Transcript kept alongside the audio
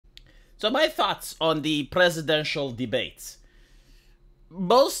So my thoughts on the presidential debates.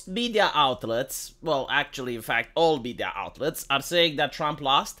 Most media outlets, well, actually, in fact, all media outlets are saying that Trump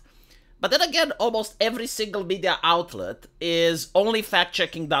lost. But then again, almost every single media outlet is only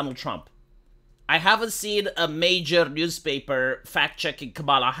fact-checking Donald Trump. I haven't seen a major newspaper fact-checking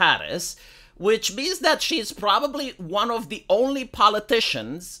Kamala Harris, which means that she's probably one of the only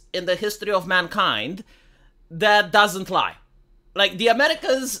politicians in the history of mankind that doesn't lie. Like, the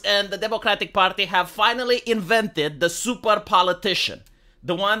Americans and the Democratic Party have finally invented the super politician.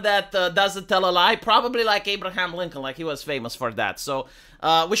 The one that doesn't tell a lie, probably like Abraham Lincoln, like he was famous for that. So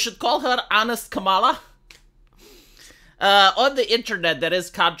we should call her Honest Kamala. On the internet, there is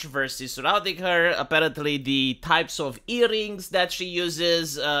controversy surrounding her. Apparently, the types of earrings that she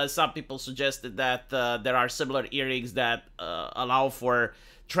uses. Some people suggested that there are similar earrings that allow for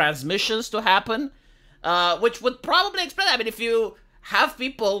transmissions to happen, which would probably explain. I mean, if you have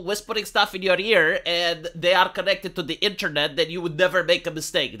people whispering stuff in your ear and they are connected to the internet, then you would never make a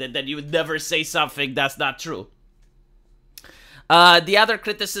mistake. Then you would never say something that's not true. The other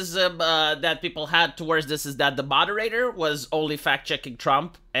criticism that people had towards this is that the moderator was only fact-checking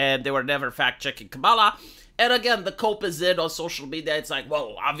Trump and they were never fact-checking Kamala. And again, the cope is in on social media. It's like,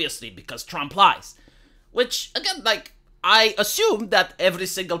 well, obviously, because Trump lies. Which, again, like, I assume that every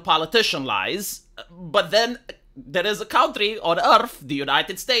single politician lies, but then there is a country on Earth, the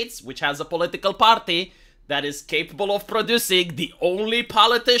United States, which has a political party that is capable of producing the only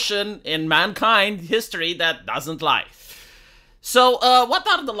politician in mankind history that doesn't lie. So, what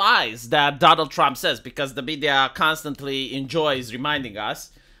are the lies that Donald Trump says? Because the media constantly enjoys reminding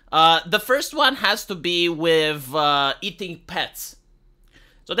us. The first one has to be with eating pets.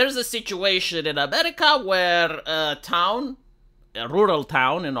 So there's a situation in America where a rural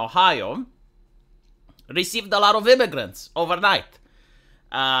town in Ohio, received a lot of immigrants overnight.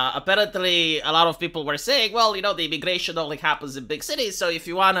 Apparently, a lot of people were saying, well, you know, the immigration only happens in big cities, so if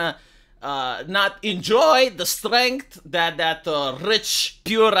you want to not enjoy the strength that rich,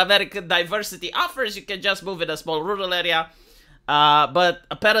 pure American diversity offers, you can just move in a small rural area. But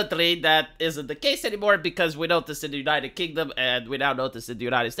apparently that isn't the case anymore, because we noticed in the United Kingdom and we now notice in the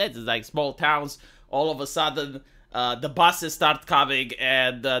United States, it's like small towns, all of a sudden the buses start coming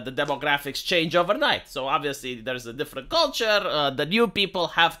and the demographics change overnight. So obviously there's a different culture. The new people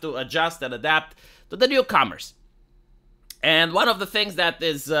have to adjust and adapt to the newcomers. And one of the things that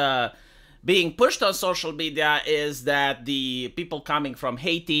is being pushed on social media is that the people coming from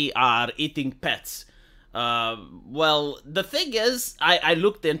Haiti are eating pets. Well, the thing is, I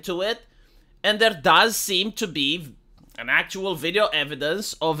looked into it, and there does seem to be an actual video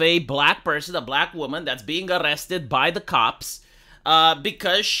evidence of a black person, a black woman, that's being arrested by the cops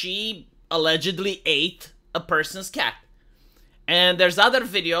because she allegedly ate a person's cat. And there's other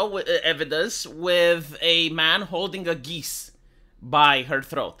video evidence with a man holding a geese by her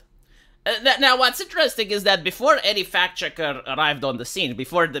throat. Now, what's interesting is that before any fact checker arrived on the scene,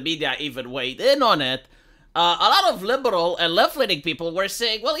 before the media even weighed in on it, a lot of liberal and left-leaning people were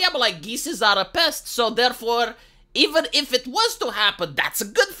saying, well, yeah, but like geese are a pest, so therefore, even if it was to happen, that's a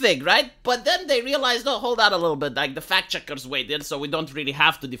good thing, right? But then they realized, no, hold on a little bit, like the fact checkers weighed in, so we don't really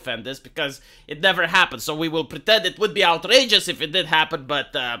have to defend this because it never happened. So we will pretend it would be outrageous if it did happen,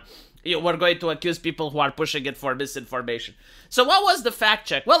 but we're going to accuse people who are pushing it for misinformation. So what was the fact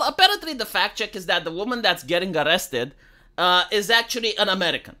check? Well, apparently the fact check is that the woman that's getting arrested is actually an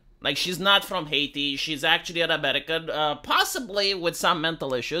American. Like, she's not from Haiti. She's actually an American, possibly with some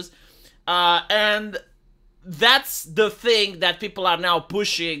mental issues. And that's the thing that people are now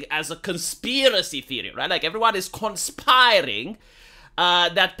pushing as a conspiracy theory, right? Like, everyone is conspiring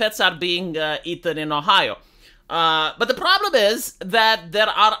that pets are being eaten in Ohio. But the problem is that there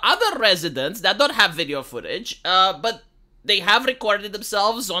are other residents that don't have video footage, but they have recorded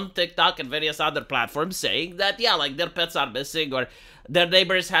themselves on TikTok and various other platforms saying that, yeah, like their pets are missing, or their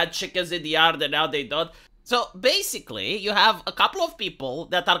neighbors had chickens in the yard and now they don't. So basically, you have a couple of people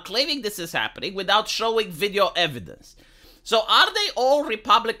that are claiming this is happening without showing video evidence. So are they all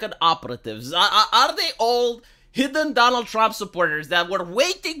Republican operatives? Are they all hidden Donald Trump supporters that were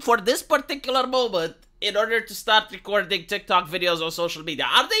waiting for this particular moment in order to start recording TikTok videos on social media?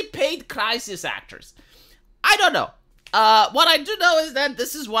 Are they paid crisis actors? I don't know. What I do know is that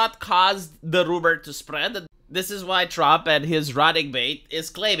this is what caused the rumor to spread. And this is why Trump and his running mate is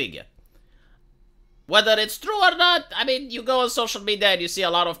claiming it. Whether it's true or not, I mean, you go on social media and you see a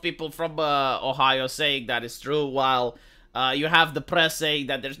lot of people from Ohio saying that it's true, while you have the press saying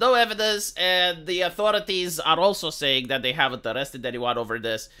that there's no evidence, and the authorities are also saying that they haven't arrested anyone over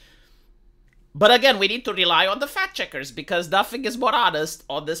this. But again, we need to rely on the fact checkers because nothing is more honest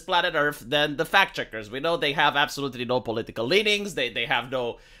on this planet Earth than the fact checkers. We know they have absolutely no political leanings. They have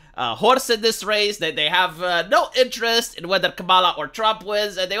no horse in this race. They have no interest in whether Kamala or Trump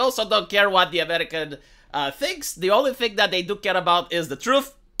wins. And they also don't care what the American thinks. The only thing that they do care about is the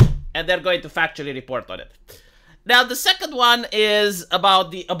truth. And they're going to factually report on it. Now, the second one is about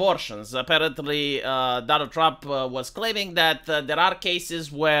the abortions. Apparently, Donald Trump was claiming that there are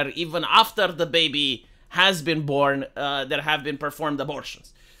cases where even after the baby has been born, there have been performed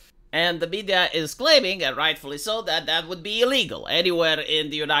abortions. And the media is claiming, and rightfully so, that that would be illegal. Anywhere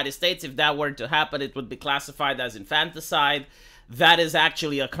in the United States, if that were to happen, it would be classified as infanticide. That is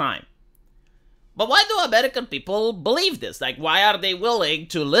actually a crime. But why do American people believe this? Like, why are they willing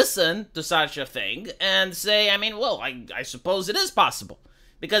to listen to such a thing and say, I mean, well, I suppose it is possible.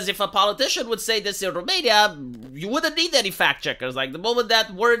 Because if a politician would say this in Romania, you wouldn't need any fact checkers. Like, the moment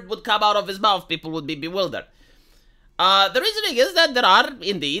that word would come out of his mouth, people would be bewildered. The reasoning is that there are,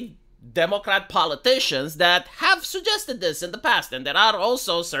 indeed, Democrat politicians that have suggested this in the past. And there are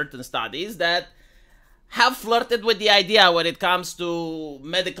also certain studies that have flirted with the idea when it comes to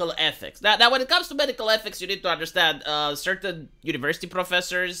medical ethics. Now, when it comes to medical ethics, you need to understand certain university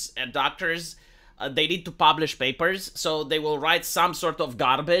professors and doctors, they need to publish papers, so they will write some sort of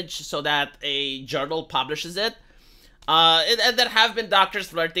garbage so that a journal publishes it. And there have been doctors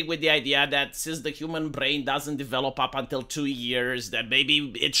flirting with the idea that since the human brain doesn't develop up until 2 years, that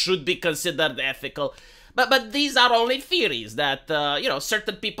maybe it should be considered ethical. But these are only theories that,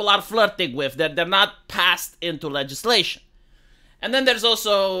 certain people are flirting with, that they're not passed into legislation. And then there's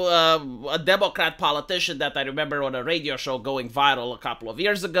also a Democrat politician that I remember on a radio show going viral a couple of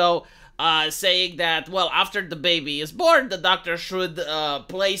years ago, saying that, well, after the baby is born, the doctor should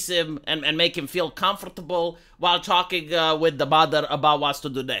place him and make him feel comfortable while talking with the mother about what to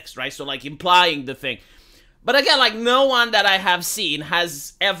do next, right? So, like, implying the thing. But again, like, no one that I have seen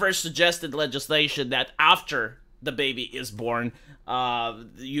has ever suggested legislation that after the baby is born,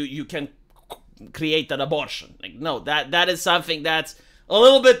 you can create an abortion. Like, no, that is something that's a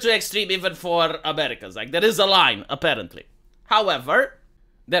little bit too extreme even for Americans. Like, there is a line, apparently. However,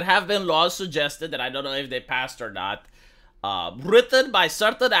 there have been laws suggested, and I don't know if they passed or not, written by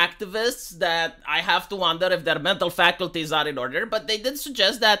certain activists that I have to wonder if their mental faculties are in order, but they did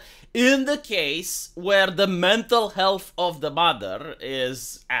suggest that in the case where the mental health of the mother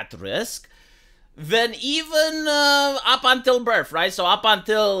is at risk, then even up until birth, right? So up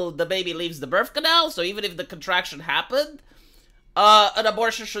until the baby leaves the birth canal, so even if the contraction happened, an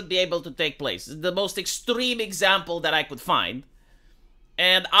abortion should be able to take place. The most extreme example that I could find.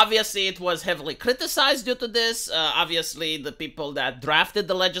 And obviously it was heavily criticized due to this. Obviously the people that drafted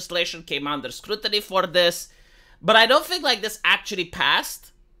the legislation came under scrutiny for this. But I don't think like this actually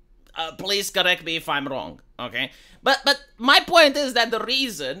passed. Please correct me if I'm wrong, okay? But my point is that the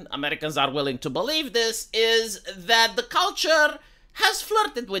reason Americans are willing to believe this is that the culture has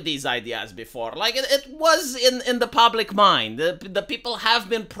flirted with these ideas before. Like it was in the public mind. The people have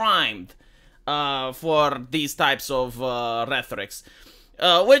been primed for these types of rhetorics.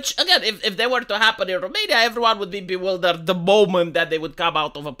 Which, again, if they were to happen in Romania, everyone would be bewildered the moment that they would come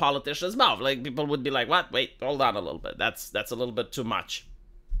out of a politician's mouth. Like, people would be like, what? Wait, hold on a little bit. That's a little bit too much.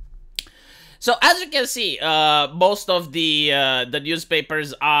 So, as you can see, most of the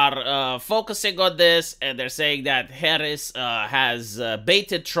newspapers are focusing on this, and they're saying that Harris has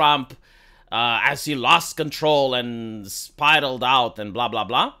baited Trump as he lost control and spiraled out and blah, blah,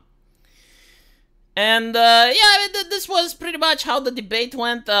 blah. And, yeah, I mean, this was pretty much how the debate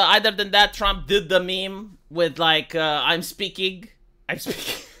went. Other than that, Trump did the meme with, like, I'm speaking.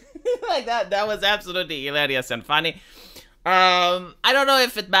 Like, that was absolutely hilarious and funny. I don't know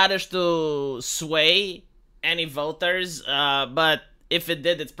if it managed to sway any voters, but if it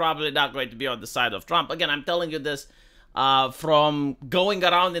did, it's probably not going to be on the side of Trump. Again, I'm telling you this from going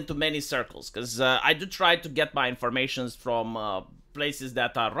around into many circles, because I do try to get my informations from places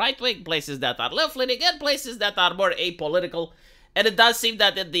that are right-wing, places that are left-leaning, and places that are more apolitical. And it does seem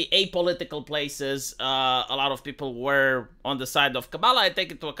that in the apolitical places, a lot of people were on the side of Kamala. I take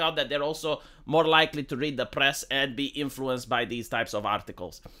into account that they're also more likely to read the press and be influenced by these types of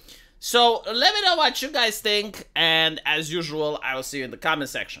articles. So let me know what you guys think, and as usual, I will see you in the comment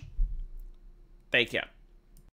section. Take care.